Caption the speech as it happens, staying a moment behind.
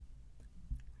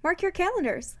Mark your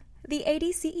calendars. The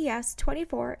ADCES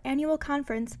 24 Annual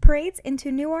Conference parades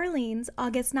into New Orleans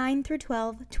August 9 through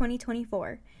 12,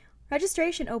 2024.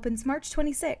 Registration opens March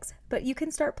 26, but you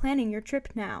can start planning your trip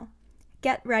now.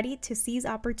 Get ready to seize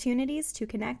opportunities to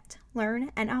connect,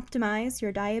 learn, and optimize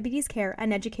your diabetes care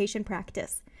and education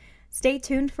practice. Stay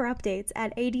tuned for updates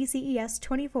at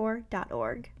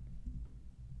adces24.org.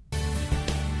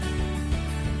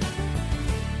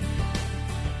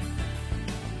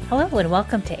 Hello and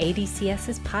welcome to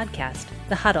ADCES's podcast,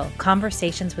 The Huddle,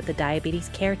 Conversations with the Diabetes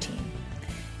Care Team.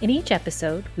 In each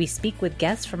episode, we speak with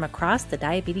guests from across the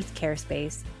diabetes care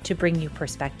space to bring you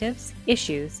perspectives,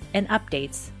 issues, and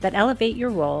updates that elevate your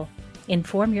role,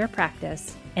 inform your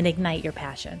practice, and ignite your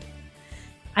passion.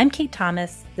 I'm Kate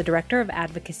Thomas, the Director of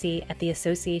Advocacy at the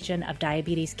Association of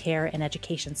Diabetes Care and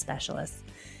Education Specialists.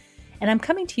 And I'm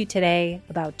coming to you today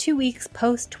about 2 weeks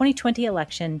post-2020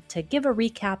 election to give a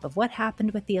recap of what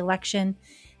happened with the election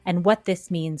and what this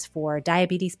means for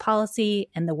diabetes policy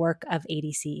and the work of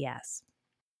ADCES.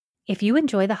 If you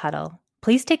enjoy The Huddle,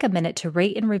 please take a minute to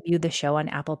rate and review the show on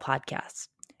Apple Podcasts.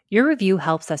 Your review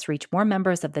helps us reach more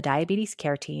members of the diabetes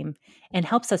care team and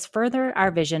helps us further our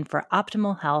vision for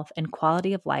optimal health and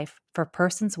quality of life for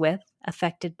persons with,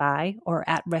 affected by, or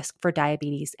at risk for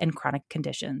diabetes and chronic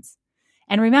conditions.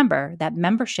 And remember that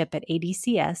membership at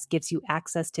ADCES gives you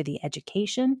access to the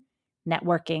education,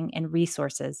 networking, and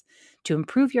resources to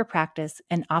improve your practice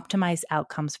and optimize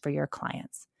outcomes for your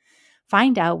clients.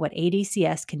 Find out what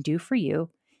ADCES can do for you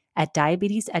at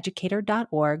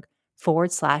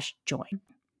diabeteseducator.org/join.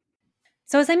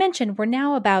 So as I mentioned, we're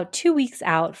now about 2 weeks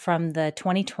out from the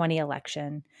 2020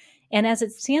 election. And as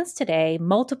it stands today,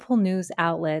 multiple news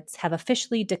outlets have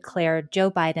officially declared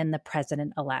Joe Biden the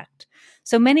president-elect.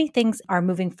 So many things are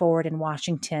moving forward in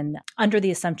Washington under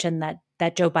the assumption that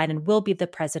Joe Biden will be the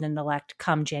president-elect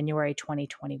come January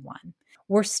 2021.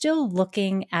 We're still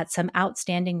looking at some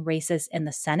outstanding races in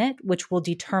the Senate, which will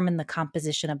determine the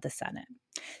composition of the Senate.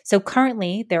 So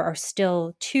currently, there are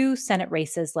still 2 Senate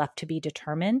races left to be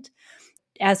determined.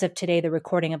 As of today, the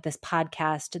recording of this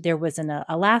podcast, there was an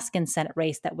Alaskan Senate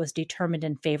race that was determined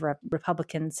in favor of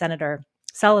Republican Senator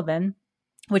Sullivan,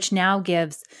 which now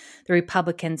gives the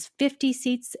Republicans 50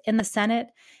 seats in the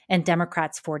Senate and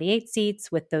Democrats 48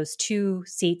 seats, with those 2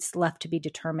 seats left to be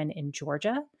determined in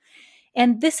Georgia.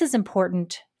 And this is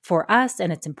important for us,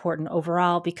 and it's important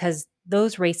overall because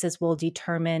those races will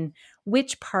determine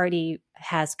which party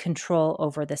has control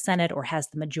over the Senate or has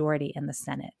the majority in the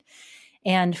Senate.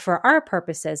 And for our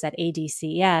purposes at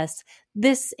ADCES,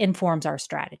 this informs our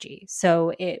strategy.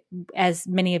 So as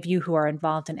many of you who are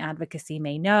involved in advocacy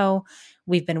may know,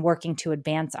 we've been working to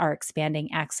advance our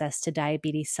expanding access to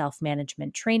diabetes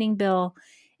self-management training bill.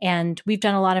 And we've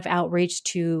done a lot of outreach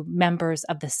to members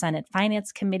of the Senate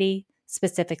Finance Committee,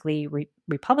 specifically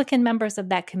Republican members of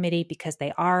that committee, because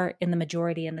they are in the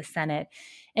majority in the Senate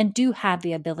and do have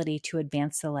the ability to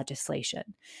advance the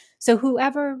legislation. So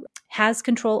whoever has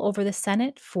control over the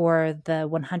Senate for the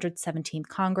 117th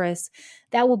Congress,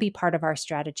 that will be part of our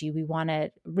strategy. We want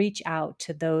to reach out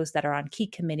to those that are on key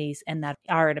committees and that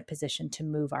are in a position to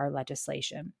move our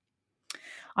legislation.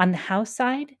 On the House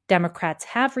side, Democrats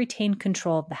have retained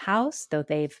control of the House, though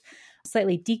they've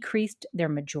slightly decreased their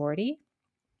majority.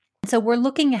 So we're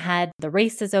looking ahead. The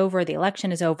race is over. The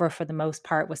election is over for the most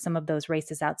part, with some of those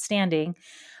races outstanding.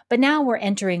 But now we're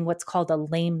entering what's called a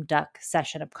lame duck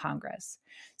session of Congress.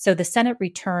 So the Senate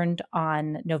returned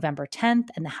on November 10th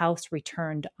and the House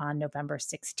returned on November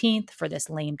 16th for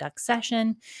this lame duck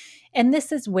session. And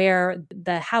this is where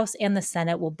the House and the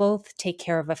Senate will both take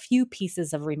care of a few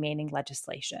pieces of remaining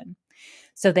legislation.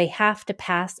 So they have to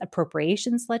pass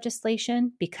appropriations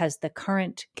legislation because the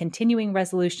current continuing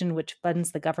resolution, which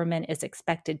funds the government, is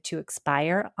expected to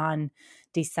expire on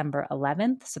December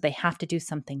 11th. So they have to do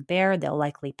something there. They'll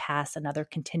likely pass another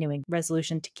continuing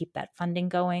resolution to keep that funding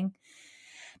going.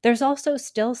 There's also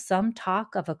still some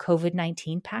talk of a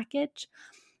COVID-19 package,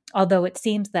 although it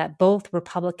seems that both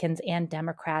Republicans and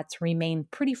Democrats remain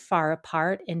pretty far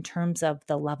apart in terms of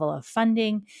the level of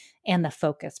funding and the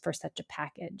focus for such a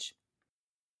package.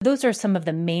 Those are some of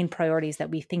the main priorities that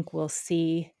we think we'll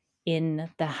see in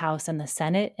the House and the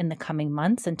Senate in the coming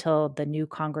months until the new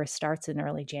Congress starts in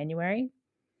early January.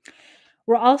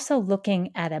 We're also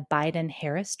looking at a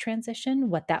Biden-Harris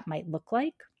transition, what that might look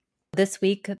like. This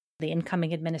week, the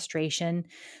incoming administration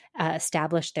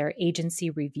established their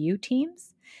agency review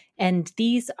teams. And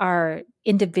these are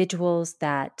individuals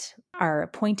that are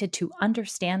appointed to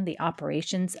understand the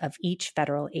operations of each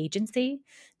federal agency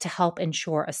to help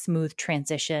ensure a smooth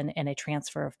transition and a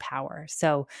transfer of power.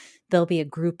 So there'll be a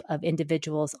group of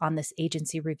individuals on this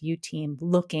agency review team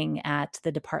looking at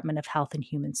the Department of Health and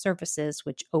Human Services,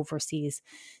 which oversees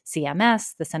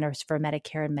CMS, the Centers for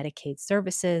Medicare and Medicaid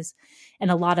Services,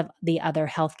 and a lot of the other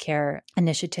healthcare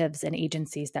initiatives and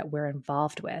agencies that we're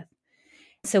involved with.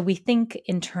 So we think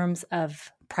in terms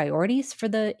of priorities for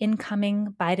the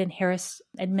incoming Biden-Harris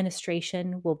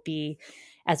administration will be,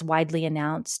 as widely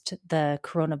announced, the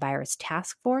coronavirus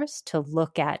task force to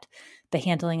look at the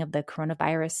handling of the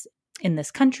coronavirus in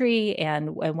this country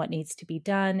and what needs to be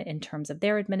done in terms of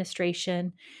their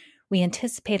administration. We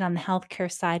anticipate on the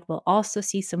healthcare side, we'll also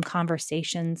see some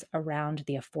conversations around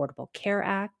the Affordable Care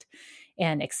Act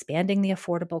and expanding the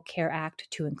Affordable Care Act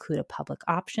to include a public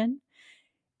option.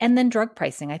 And then drug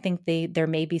pricing. I think there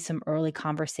may be some early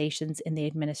conversations in the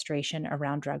administration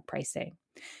around drug pricing.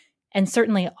 And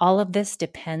certainly all of this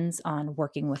depends on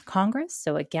working with Congress.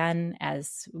 So again,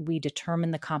 as we determine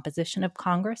the composition of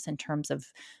Congress in terms of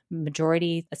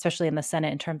majority, especially in the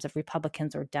Senate in terms of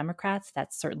Republicans or Democrats,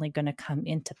 that's certainly going to come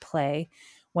into play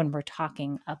when we're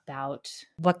talking about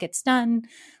what gets done,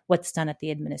 what's done at the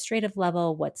administrative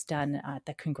level, what's done at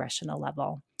the congressional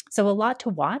level. So a lot to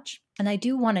watch. And I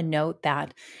do want to note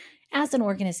that as an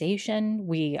organization,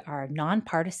 we are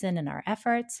nonpartisan in our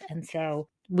efforts. And so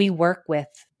we work with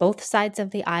both sides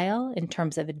of the aisle in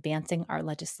terms of advancing our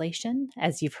legislation.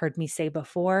 As you've heard me say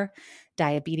before,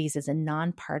 diabetes is a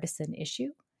nonpartisan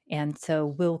issue. And so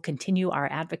we'll continue our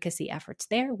advocacy efforts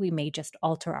there. We may just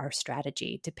alter our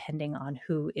strategy depending on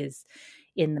who is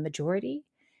in the majority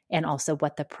and also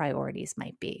what the priorities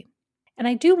might be. And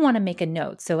I do want to make a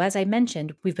note. So as I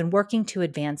mentioned, we've been working to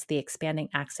advance the Expanding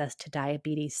Access to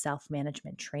Diabetes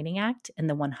Self-Management Training Act in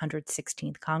the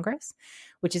 116th Congress,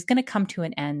 which is going to come to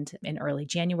an end in early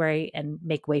January and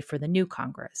make way for the new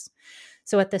Congress.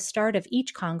 So at the start of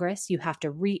each Congress, you have to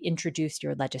reintroduce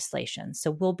your legislation. So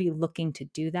we'll be looking to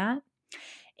do that.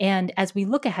 And as we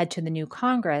look ahead to the new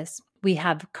Congress, we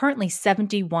have currently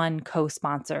 71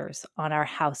 co-sponsors on our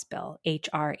House bill,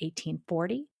 H.R.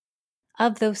 1840.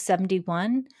 Of those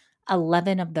 71,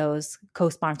 11 of those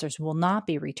co-sponsors will not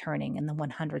be returning in the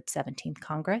 117th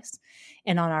Congress.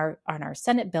 And on our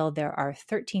Senate bill, there are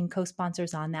 13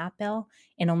 co-sponsors on that bill,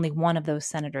 and only one of those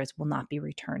senators will not be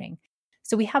returning.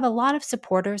 So we have a lot of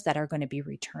supporters that are going to be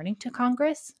returning to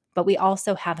Congress, but we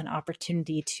also have an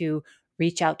opportunity to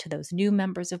reach out to those new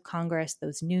members of Congress,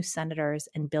 those new senators,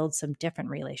 and build some different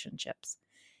relationships.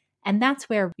 And that's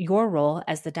where your role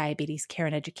as the diabetes care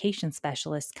and education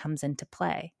specialist comes into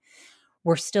play.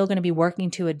 We're still going to be working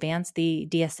to advance the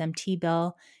DSMT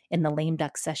bill in the lame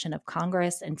duck session of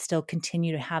Congress and still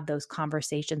continue to have those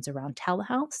conversations around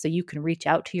telehealth. So you can reach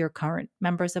out to your current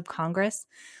members of Congress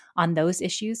on those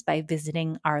issues by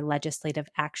visiting our Legislative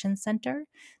Action Center.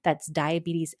 That's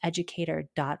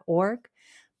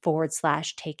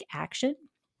diabeteseducator.org/take action.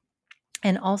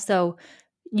 And also,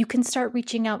 you can start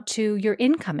reaching out to your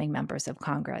incoming members of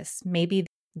Congress. Maybe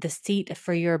the seat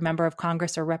for your member of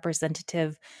Congress or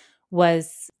representative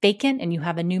was vacant and you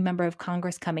have a new member of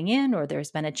Congress coming in, or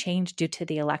there's been a change due to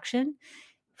the election.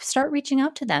 Start reaching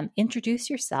out to them. Introduce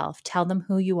yourself. Tell them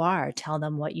who you are. Tell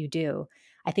them what you do.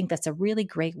 I think that's a really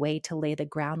great way to lay the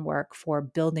groundwork for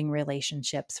building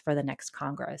relationships for the next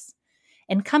Congress.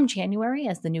 And come January,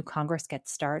 as the new Congress gets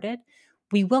started,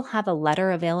 we will have a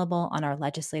letter available on our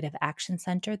Legislative Action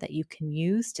Center that you can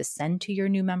use to send to your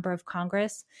new member of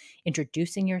Congress,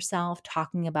 introducing yourself,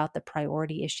 talking about the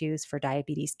priority issues for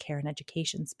diabetes care and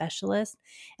education specialists,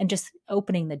 and just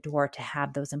opening the door to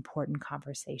have those important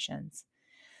conversations.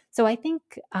 So I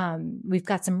think we've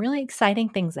got some really exciting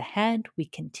things ahead. We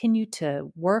continue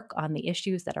to work on the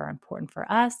issues that are important for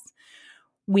us.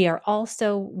 We are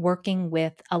also working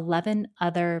with 11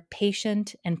 other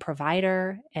patient and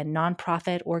provider and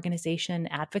nonprofit organization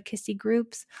advocacy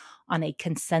groups on a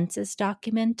consensus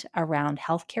document around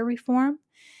healthcare reform.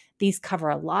 These cover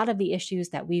a lot of the issues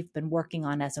that we've been working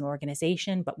on as an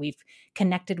organization, but we've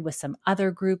connected with some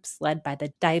other groups led by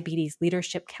the Diabetes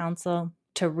Leadership Council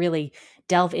to really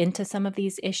delve into some of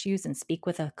these issues and speak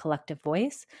with a collective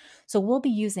voice. So we'll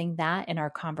be using that in our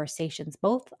conversations,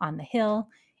 both on the Hill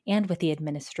and with the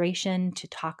administration, to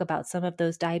talk about some of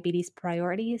those diabetes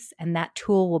priorities. And that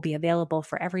tool will be available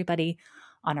for everybody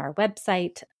on our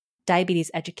website,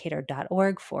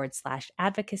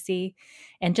 diabeteseducator.org/advocacy,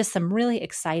 and just some really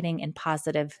exciting and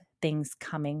positive things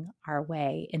coming our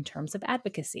way in terms of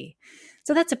advocacy.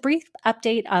 So that's a brief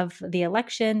update of the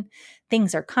election.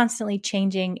 Things are constantly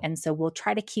changing, and so we'll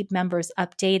try to keep members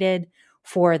updated.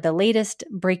 For the latest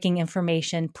breaking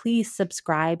information, please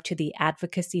subscribe to the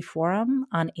Advocacy Forum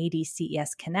on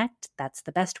ADCES Connect. That's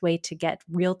the best way to get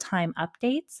real-time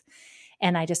updates.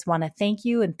 And I just want to thank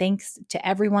you, and thanks to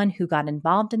everyone who got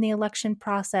involved in the election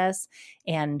process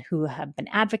and who have been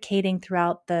advocating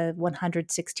throughout the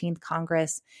 116th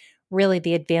Congress. Really,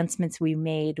 the advancements we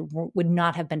made would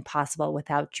not have been possible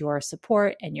without your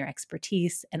support and your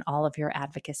expertise and all of your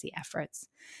advocacy efforts.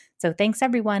 So thanks,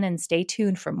 everyone, and stay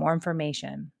tuned for more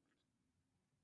information.